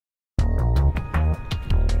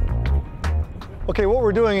Okay, what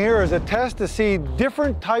we're doing here is a test to see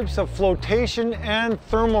different types of flotation and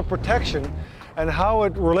thermal protection and how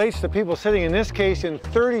it relates to people sitting, in this case, in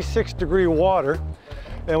 36-degree water.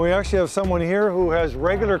 And we actually have someone here who has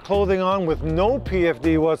regular clothing on with no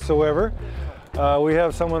PFD whatsoever. We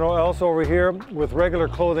have someone else over here with regular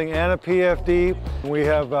clothing and a PFD. We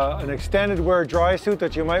have an extended wear dry suit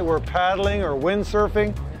that you might wear paddling or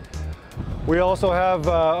windsurfing. We also have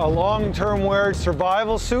a long-term wear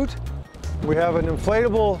survival suit. We have an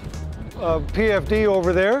inflatable PFD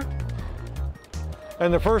over there.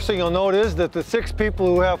 And the first thing you'll note is that the 6 people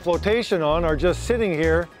who have flotation on are just sitting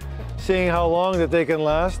here seeing how long that they can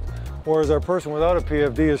last, whereas our person without a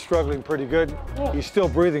PFD is struggling pretty good. He's still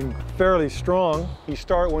breathing fairly strong. As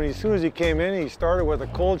soon as he came in, he started with a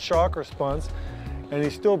cold shock response, and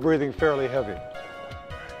he's still breathing fairly heavy.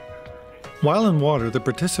 While in water, the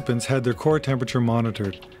participants had their core temperature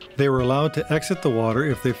monitored. They were allowed to exit the water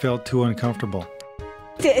if they felt too uncomfortable.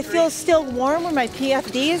 It feels still warm where my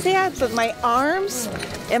PFD is at, but my arms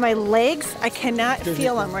and my legs, I cannot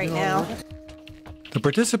feel them right now. The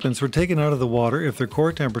participants were taken out of the water if their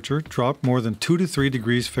core temperature dropped more than 2 to 3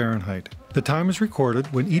 degrees Fahrenheit. The time is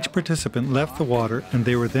recorded when each participant left the water, and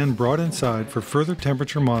they were then brought inside for further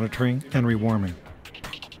temperature monitoring and rewarming.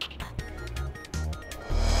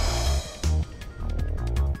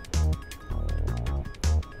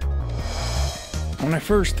 When I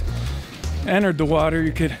first entered the water,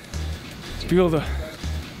 you could feel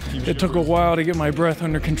it took a while to get my breath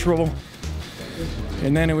under control.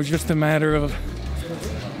 And then it was just a matter of,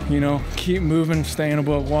 keep moving, staying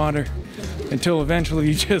above water, until eventually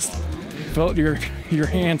you just felt your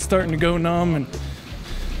hands starting to go numb and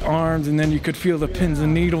arms, and then you could feel the pins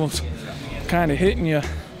and needles kind of hitting you.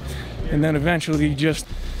 And then eventually you just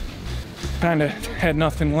kind of had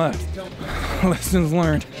nothing left. Lessons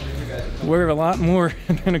learned. Wear a lot more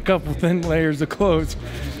than a couple thin layers of clothes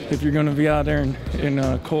if you're going to be out there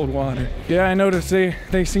in cold water. Yeah, I noticed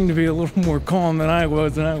they seem to be a little more calm than I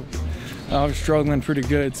was, and I was struggling pretty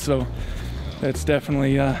good. So that's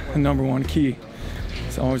definitely the #1 key.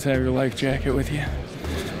 So always have your life jacket with you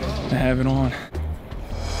and have it on.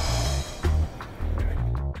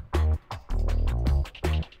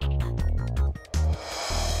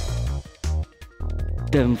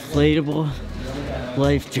 The inflatable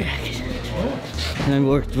life jacket. And I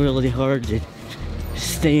worked really hard at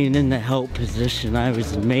staying in the help position. I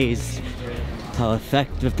was amazed how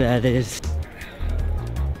effective that is.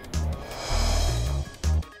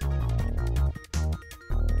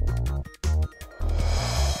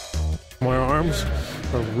 My arms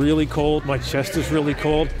are really cold, my chest is really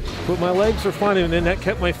cold, but my legs are fine, and then that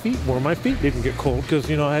kept my feet warm. My feet didn't get cold because,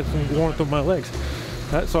 I had some warmth on my legs.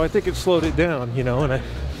 So I think it slowed it down, and it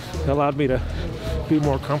allowed me to be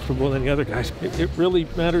more comfortable than the other guys. It really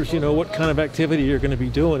matters, what kind of activity you're going to be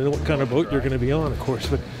doing and what kind of boat you're going to be on, of course.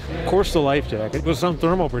 But of course, the life jacket with some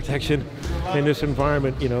thermal protection in this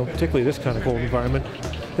environment, particularly this kind of cold environment,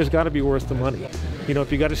 has got to be worth the money.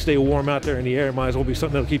 If you got to stay warm out there in the air, it might as well be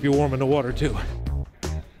something that'll keep you warm in the water too.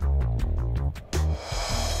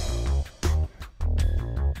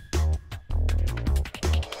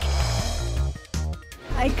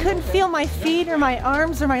 I couldn't feel my feet or my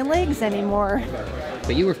arms or my legs anymore.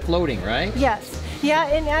 But you were floating, right? Yes. Yeah,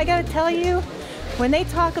 and I gotta tell you, when they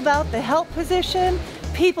talk about the help position,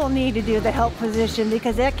 people need to do the help position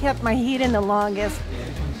because that kept my heat in the longest.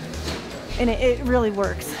 And it really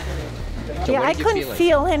works. So yeah, I couldn't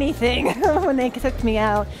feel anything when they took me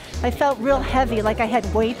out. I felt real heavy, like I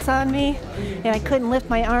had weights on me, and I couldn't lift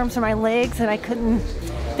my arms or my legs, and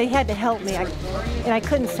they had to help me, and I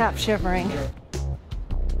couldn't stop shivering.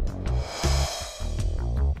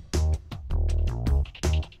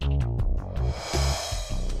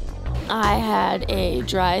 I had a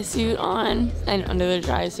dry suit on, and under the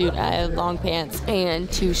dry suit I had long pants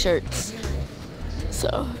and 2 shirts.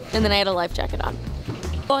 And then I had a life jacket on.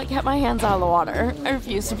 Well, I kept my hands out of the water. I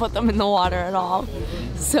refused to put them in the water at all.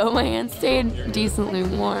 So my hands stayed decently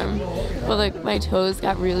warm, but my toes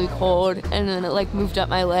got really cold, and then it moved up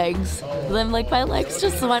my legs. And then my legs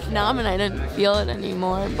just went numb and I didn't feel it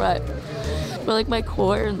anymore, but my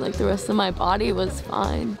core and the rest of my body was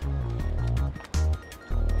fine.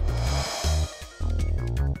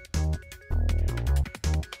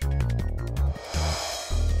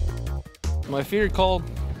 My feet are cold.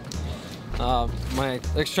 My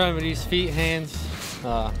extremities, feet, hands.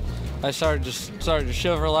 I started to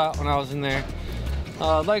shiver a lot when I was in there.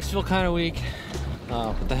 Legs feel kind of weak,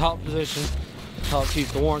 but the help position helped keep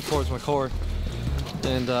the warmth towards my core,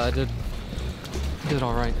 and I did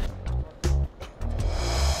all right.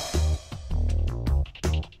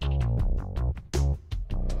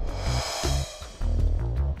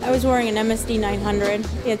 I was wearing an MSD 900.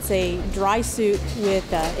 It's a dry suit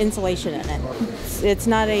with insulation in it. It's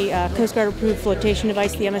not a Coast Guard approved flotation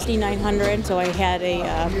device, the MSD 900, so I had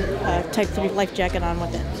a Type 3 life jacket on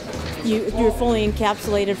with it. You're fully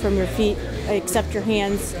encapsulated from your feet, except your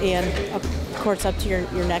hands, and of course up to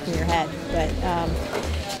your neck and your head.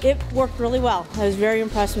 But it worked really well. I was very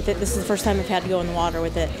impressed with it. This is the first time I've had to go in the water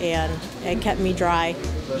with it, and it kept me dry,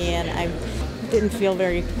 and I didn't feel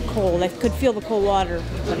very cold. I could feel the cold water,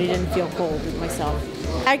 but I didn't feel cold myself.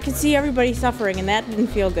 I could see everybody suffering, and that didn't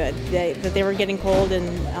feel good. That they were getting cold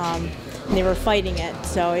and they were fighting it.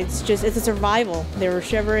 So it's a survival. They were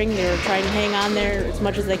shivering. They were trying to hang on there as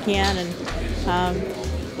much as they can, and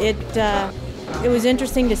it was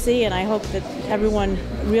interesting to see. And I hope that everyone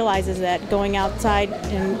realizes that going outside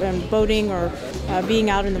and boating or being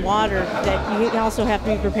out in the water, that you also have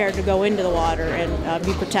to be prepared to go into the water and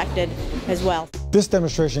be protected as well. This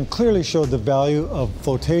demonstration clearly showed the value of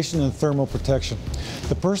flotation and thermal protection.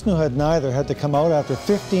 The person who had neither had to come out after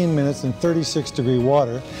 15 minutes in 36-degree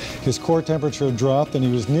water. His core temperature dropped and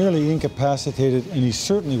he was nearly incapacitated, and he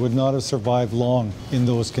certainly would not have survived long in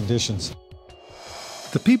those conditions.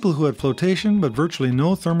 The people who had flotation but virtually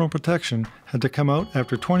no thermal protection had to come out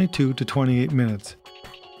after 22 to 28 minutes.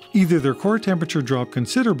 Either their core temperature dropped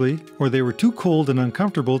considerably, or they were too cold and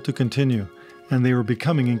uncomfortable to continue, and they were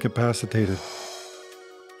becoming incapacitated.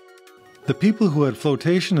 The people who had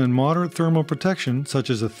flotation and moderate thermal protection, such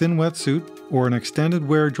as a thin wetsuit or an extended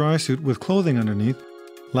wear dry suit with clothing underneath,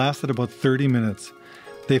 lasted about 30 minutes.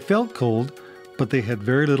 They felt cold, but they had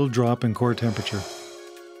very little drop in core temperature.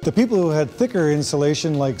 The people who had thicker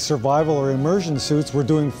insulation like survival or immersion suits were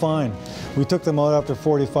doing fine. We took them out after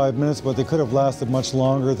 45 minutes, but they could have lasted much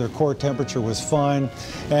longer. Their core temperature was fine,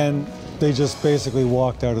 and they just basically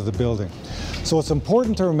walked out of the building. So it's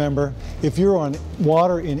important to remember, if you're on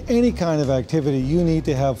water in any kind of activity, you need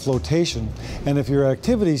to have flotation. And if your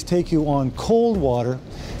activities take you on cold water,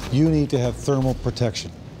 you need to have thermal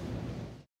protection.